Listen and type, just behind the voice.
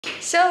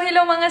So,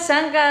 hello mga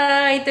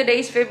sangkay!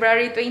 Today is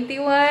February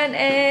 21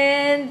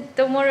 and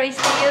tomorrow is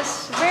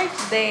Tia's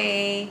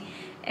birthday.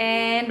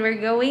 And we're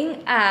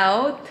going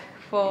out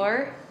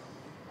for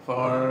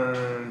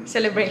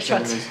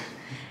celebrations.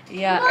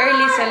 Yeah,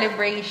 early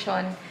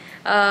celebration.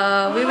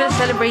 We will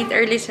celebrate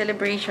early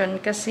celebration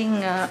kasi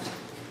nga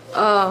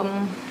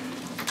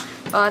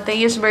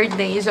Tia's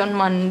birthday is on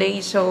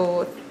Monday,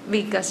 so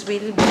because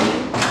we'll be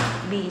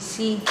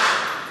busy.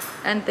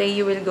 And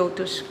Teo will go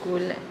to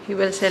school. He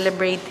will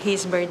celebrate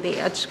his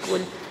birthday at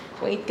school.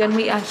 Wait, can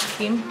we ask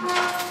him?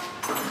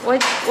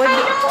 What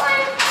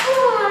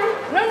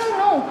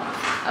No.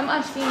 I'm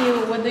asking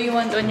you, what do you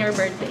want on your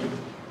birthday?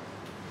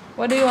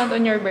 What do you want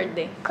on your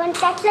birthday?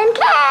 Construction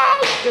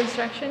cake!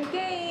 Construction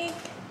cake.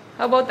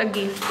 How about a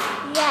gift?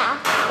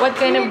 Yeah. What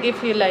kind of gift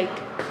you like?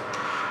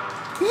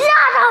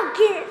 Lot of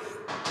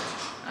gifts!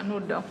 Ano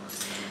daw?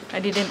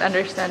 I didn't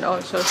understand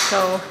also.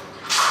 So,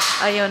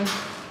 ayun.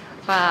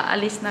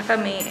 Paalis na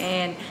kami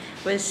and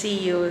we'll see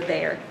you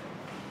there.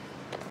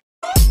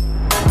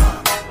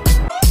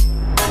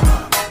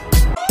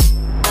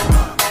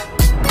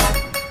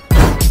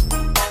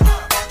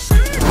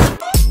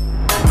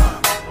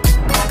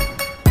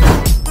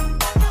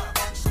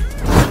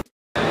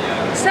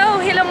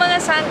 So, hello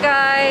mga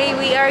sangkay!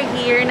 We are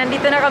here.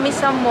 Nandito na kami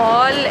sa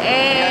mall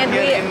and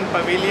we are in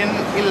Pavilion.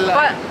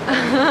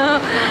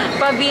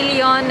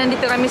 Pavilion.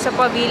 Nandito kami sa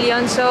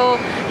Pavilion. So,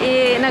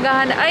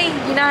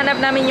 hinahanap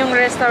namin yung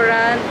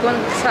restaurant kung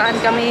saan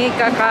kami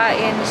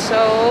kakain.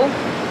 So,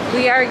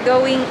 we are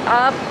going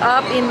up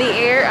in the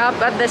air, up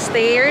at the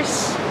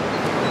stairs,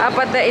 up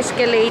at the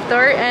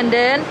escalator, and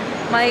then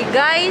my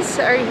guys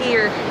are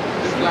here.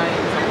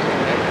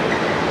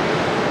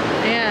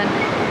 Ayan.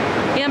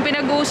 Yan,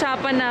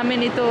 pinag-uusapan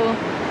namin ito.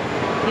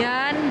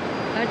 Yan.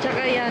 At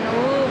saka yan.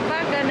 Oh,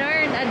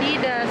 ganun.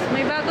 Adidas.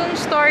 May bagong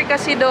store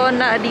kasi doon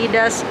na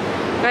Adidas.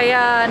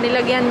 Kaya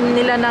nilagyan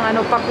nila ng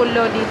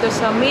pakulo dito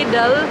sa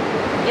middle.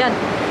 Yan.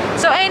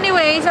 So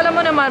anyways, alam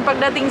mo naman,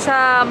 pagdating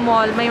sa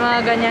mall, may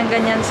mga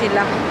ganyan-ganyan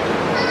sila.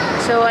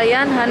 So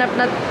ayan, hanap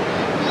na.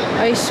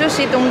 Ay sus,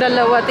 itong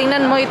dalawa.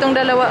 Tingnan mo itong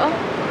dalawa. Oh.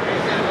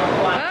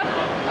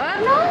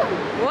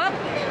 Up.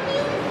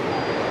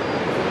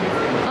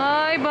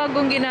 Ay,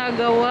 bagong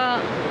ginagawa.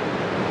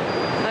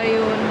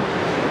 Ayun.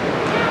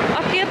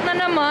 Akyat na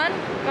naman.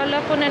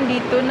 Kala ko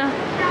nandito na.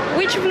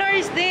 Which floor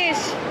is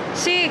this?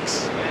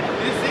 6.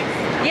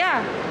 Yeah.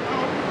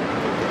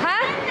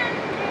 Huh?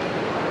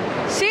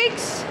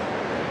 6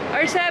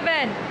 or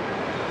 7?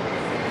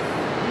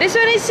 This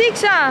one is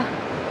 6 ah.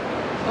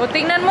 O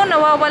tingnan mo,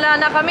 nawawala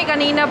na kami.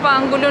 Kanina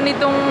pa ang gulo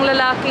nitong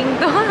lalaking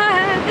to.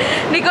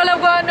 Hindi ko alam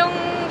kung anong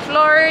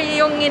floor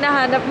yung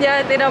hinahanap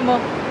niya. Tingnan mo.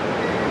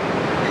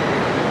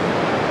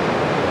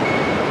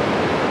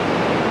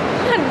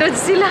 Andun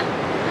sila.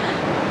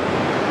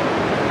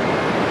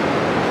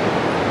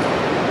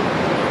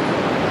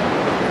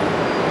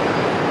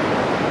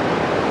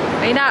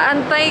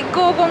 Inaantay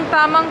ko kung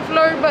tamang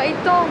floor ba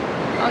ito.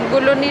 Ang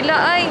gulo nila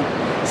ay.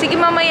 Sige,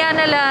 mamaya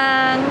na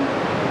lang.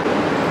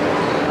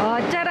 Oh,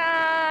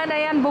 charan!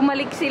 Ayan,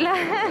 bumalik sila.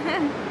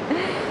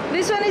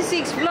 This one is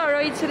 6th floor.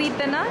 Oh, it's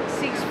written na?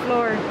 6th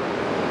floor.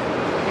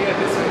 Yeah,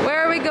 this way.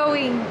 Where are we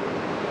going?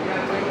 We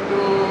are going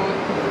to,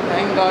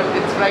 thank God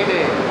it's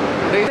Friday.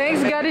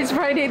 Thanks God it's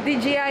Friday,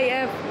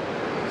 TGIF.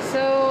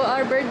 So,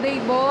 our birthday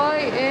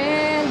boy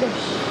and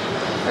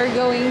we're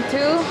going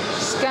to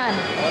scan.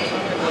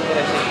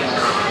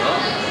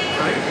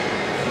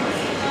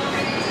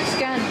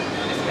 Scan.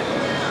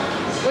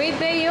 Wait,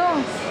 Teo.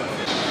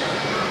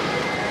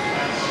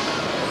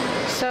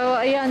 So,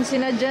 ayan,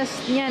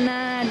 sinadjust niya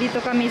na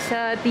dito kami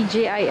sa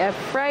TGIF.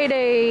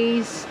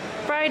 Fridays,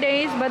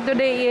 but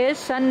today is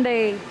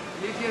Sunday.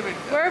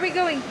 Where are we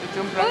going?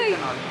 Wait,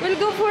 we'll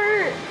go for...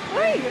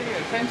 Wait.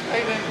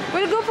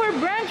 We'll go for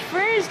brunch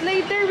first.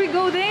 Later, we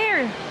go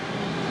there.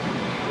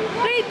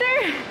 Later.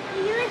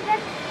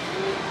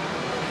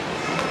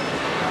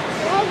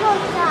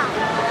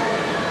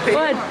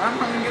 What? I'm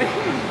hungry.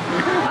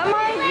 I'm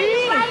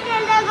hungry.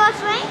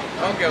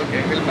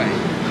 Okay, we'll buy.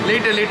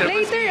 Later. Later,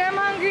 I'm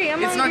hungry.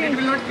 It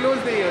will not close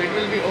the year. It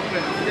will be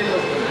open. Still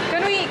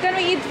open. Can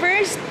we eat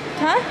first?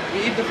 Huh?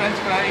 We eat the French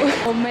fries.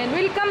 Oh man,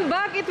 we'll come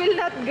back. It will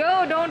not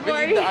go. Don't We'll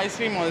worry. eat the ice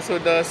cream also,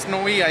 the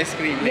snowy ice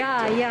cream.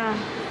 Yeah.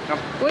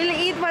 Come. We'll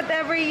eat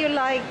whatever you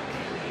like.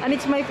 And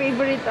it's my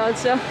favorite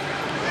also.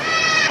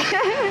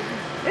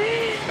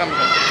 Come.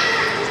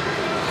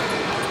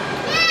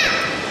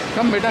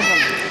 Come, beta,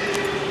 come.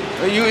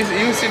 You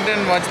sit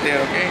and watch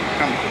there, okay?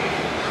 Come.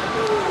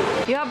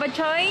 You have a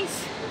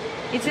choice?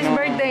 It's his No.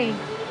 birthday.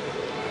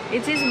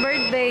 It's his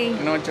birthday.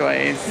 No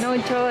choice. No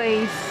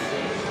choice.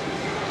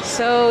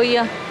 So,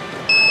 yeah.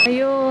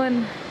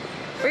 Ayun.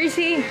 Where is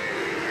he?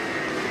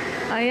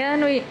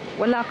 Ayan,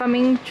 wala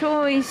kaming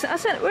choice.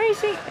 Asan? Where is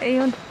he?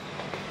 Ayun.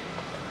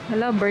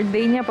 Hala,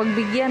 birthday niya.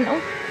 Pagbigyan.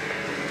 Oh.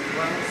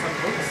 Some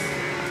books.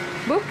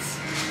 Books?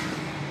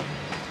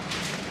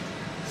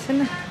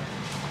 Sana?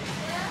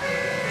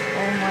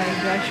 Oh my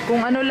gosh. Kung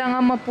ano lang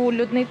ang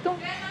mapulot nito.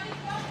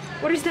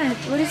 What is that?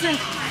 What is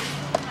that?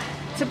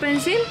 It's a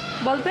pencil?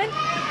 Ball pen?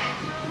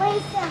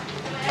 Malaysia.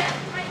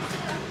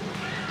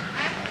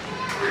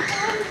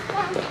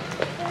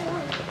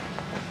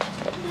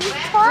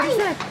 What is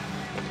that?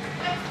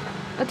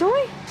 A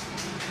toy?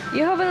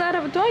 You have a lot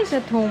of toys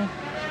at home.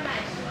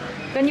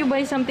 Can you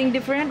buy something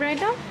different right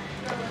now?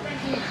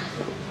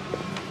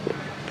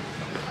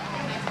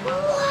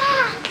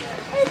 Wow,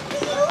 it's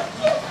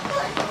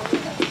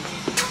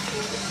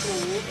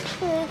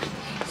beautiful.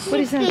 What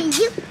is that?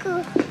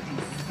 Beautiful.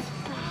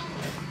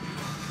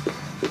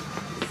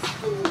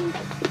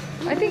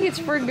 I think it's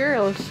for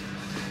girls.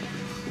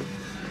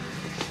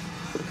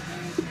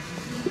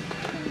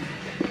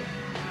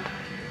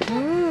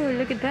 Oh,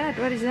 look at that.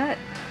 What is that?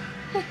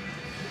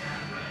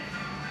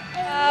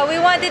 We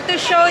wanted to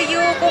show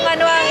you kung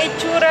ano ang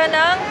itsura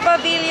ng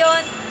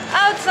pavilion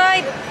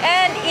outside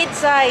and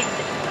inside.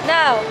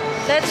 Now,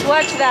 let's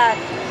watch that.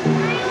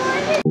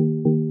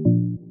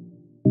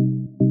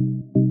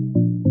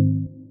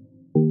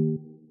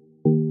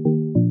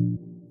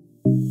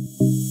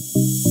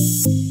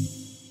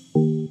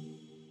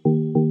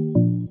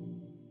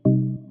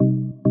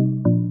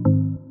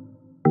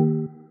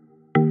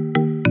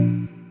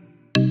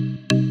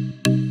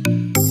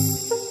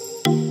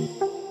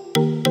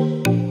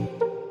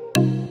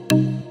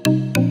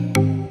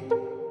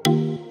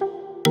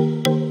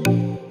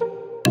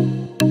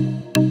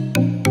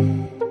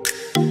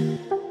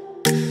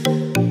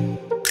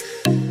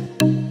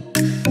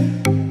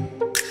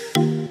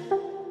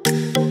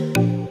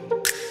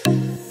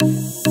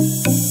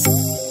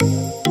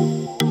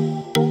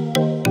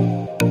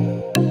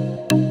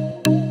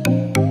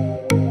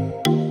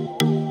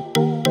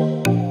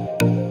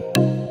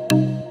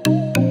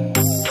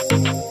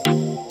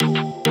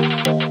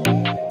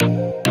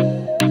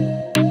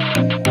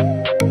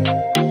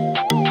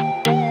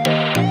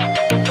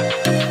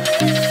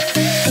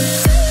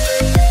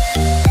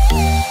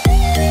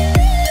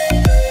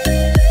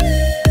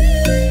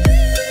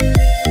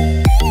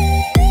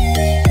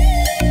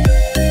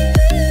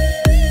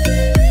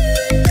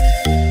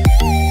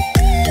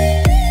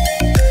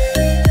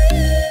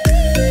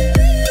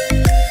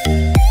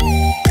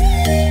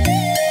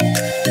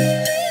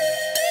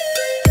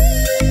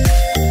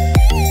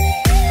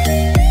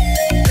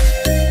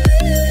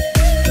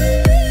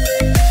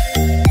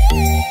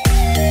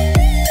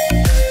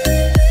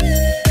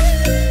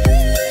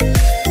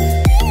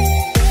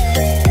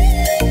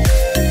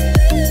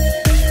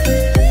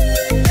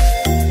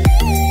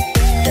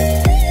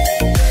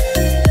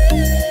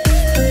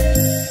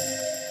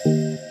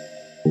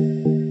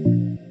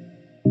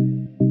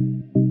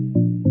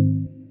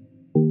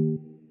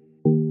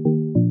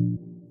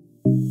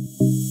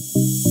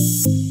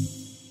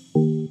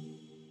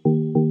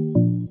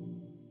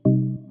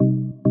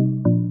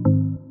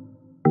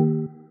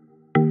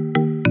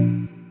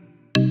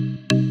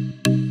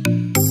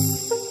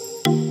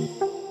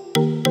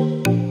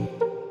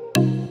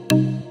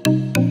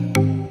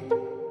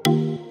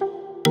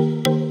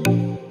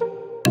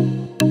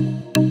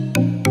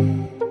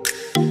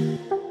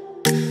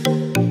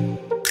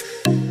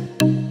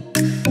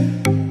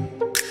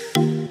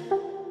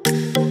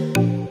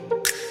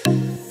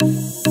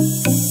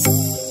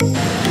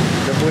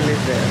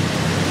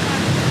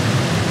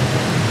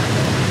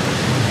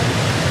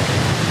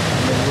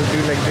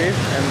 like this,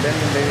 and then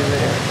they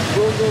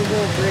will go,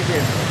 break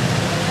it.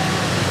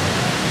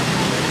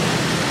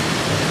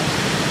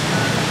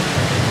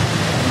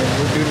 They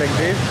will do like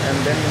this, and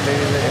then they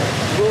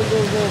will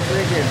go,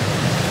 break it.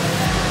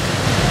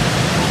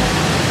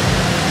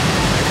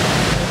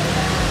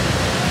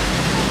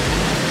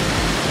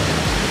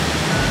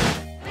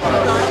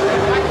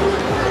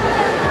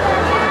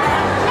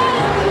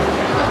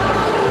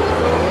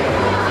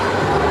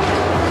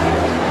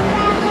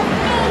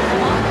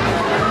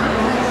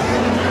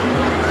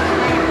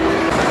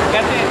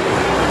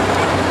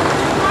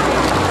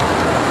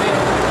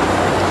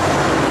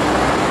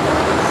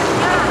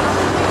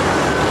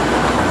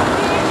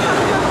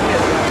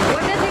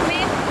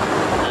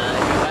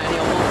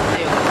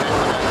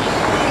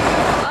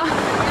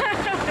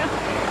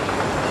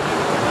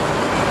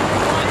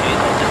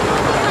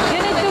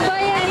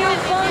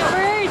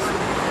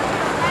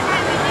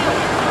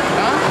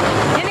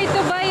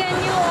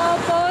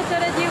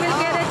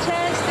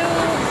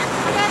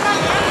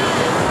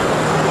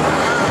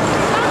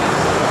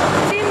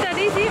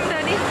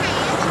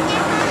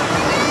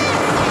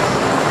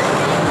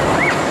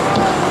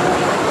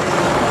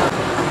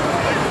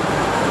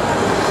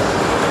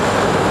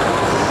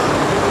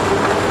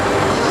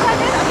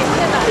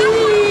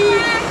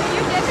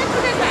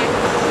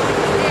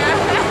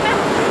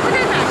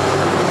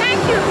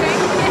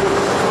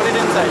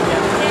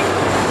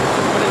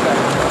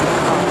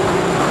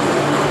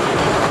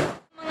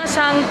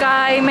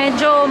 Sangkay,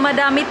 medyo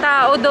madami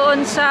tao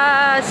doon sa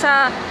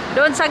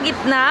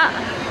gitna.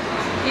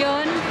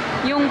 'Yon,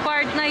 yung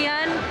part na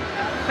 'yan.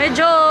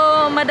 Medyo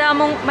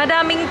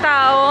madaming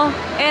tao.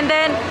 And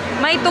then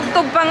may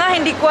tugtog pa nga,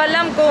 hindi ko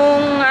alam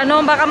kung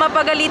ano, baka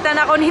mapagalitan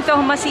ako nito,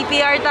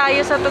 ma-CPR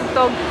tayo sa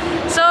tugtog.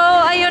 So,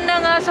 ayun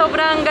na nga,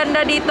 sobrang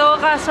ganda dito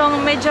kaso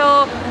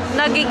medyo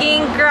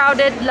nagiging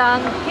crowded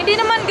lang. Hindi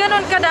naman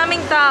ganun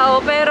kadaming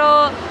tao,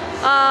 pero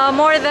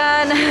more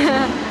than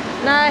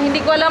na hindi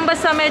ko alam,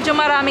 basta medyo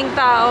maraming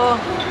tao.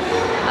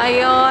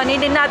 Ayun,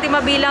 hindi natin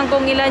mabilang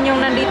kung ilan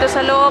yung nandito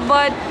sa loob,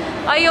 but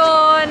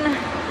ayun,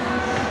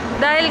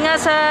 dahil nga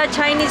sa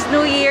Chinese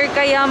New Year,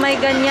 kaya may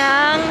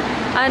ganyang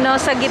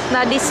sa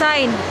gitna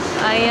design.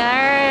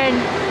 Ayan,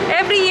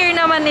 every year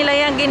naman nila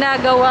yan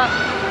ginagawa.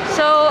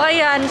 So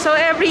ayan, so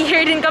every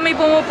year din kami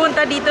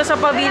pumupunta dito sa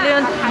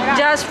pavilion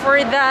just for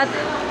that.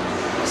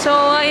 So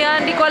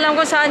ayan, di ko alam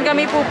kung saan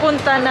kami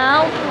pupunta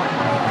now.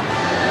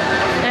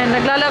 Ayan,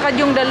 naglalakad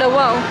yung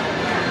dalawa, oh.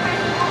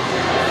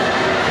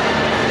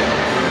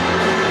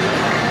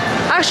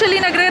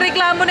 Actually,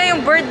 nagre-reklamo na yung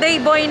birthday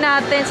boy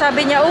natin.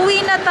 Sabi niya, uwi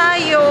na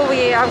tayo.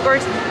 Of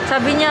course,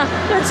 sabi niya,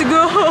 let's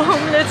go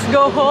home, let's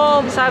go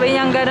home. Sabi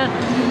niya gano'n.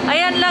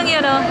 Ayan lang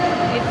yun, oh.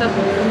 Ito.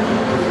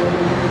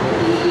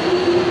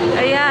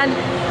 Ayan.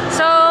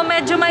 So,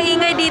 medyo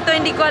maingay dito.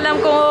 Hindi ko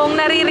alam kung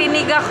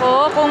naririnig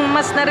ako, kung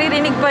mas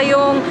naririnig pa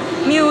yung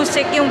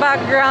music, yung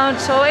background.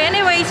 So,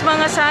 anyways,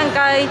 mga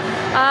sangkay,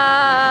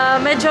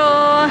 medyo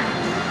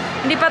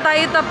hindi pa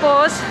tayo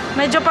tapos.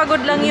 Medyo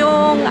pagod lang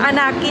yung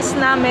anakis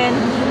namin.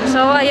 So,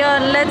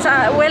 ayun,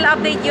 we'll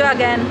update you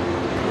again.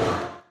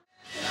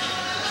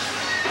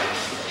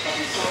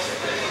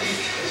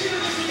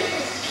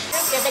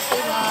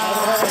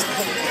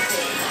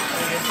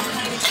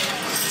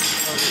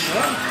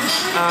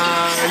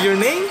 Your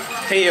name?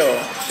 Teo.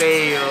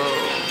 Teo.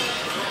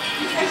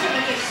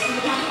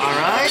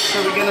 Alright,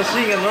 so we're gonna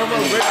sing a normal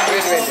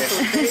birthday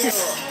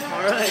song.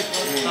 Alright,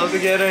 all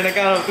together in a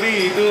count of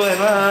 3, 2,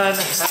 and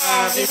 1.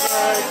 Happy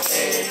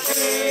birthday to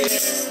you.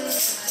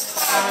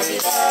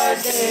 Happy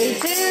birthday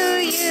To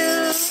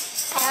you.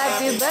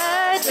 Happy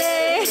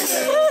birthday.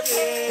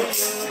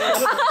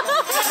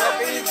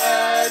 Happy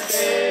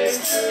birthday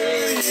to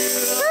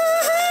you.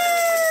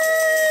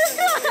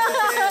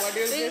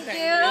 Thank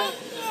you.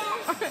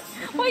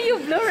 Why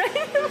you blow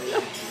right?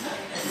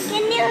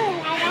 Can you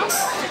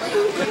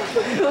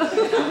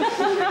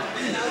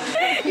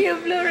You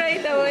blew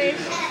right away.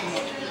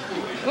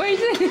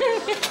 Where's it?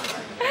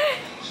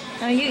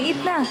 You eat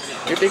na.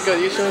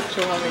 You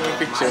show mommy a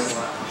picture.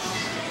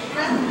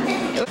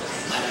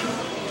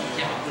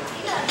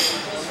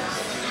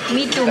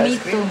 Me too, me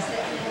too.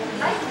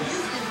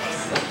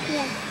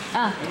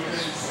 Ah.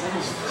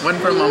 One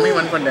for mommy,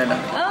 one for dada.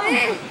 Oh,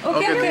 okay,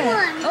 Okay, okay.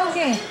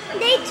 Okay.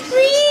 That's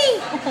free.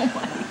 Oh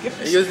my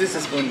God. Use this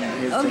spoon.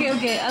 Okay,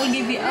 okay. I'll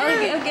give you.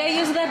 Okay, okay. I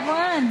use that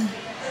one.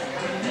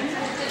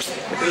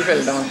 It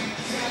fell down.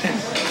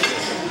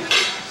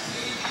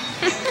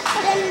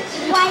 Then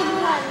white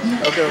one.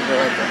 Okay. I'm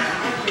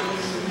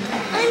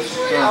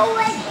full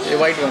already. A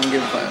white one,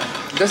 give.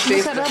 Just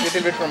taste a Masarap.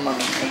 little bit from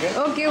mommy. Okay.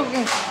 Okay,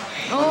 okay.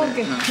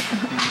 Okay.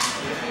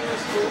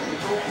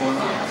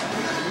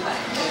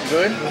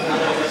 Good.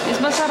 Is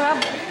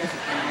masarap?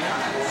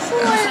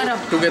 Masarap.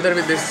 Together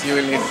with this, you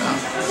will eat.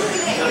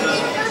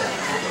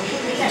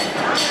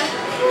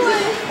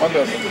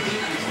 Okay.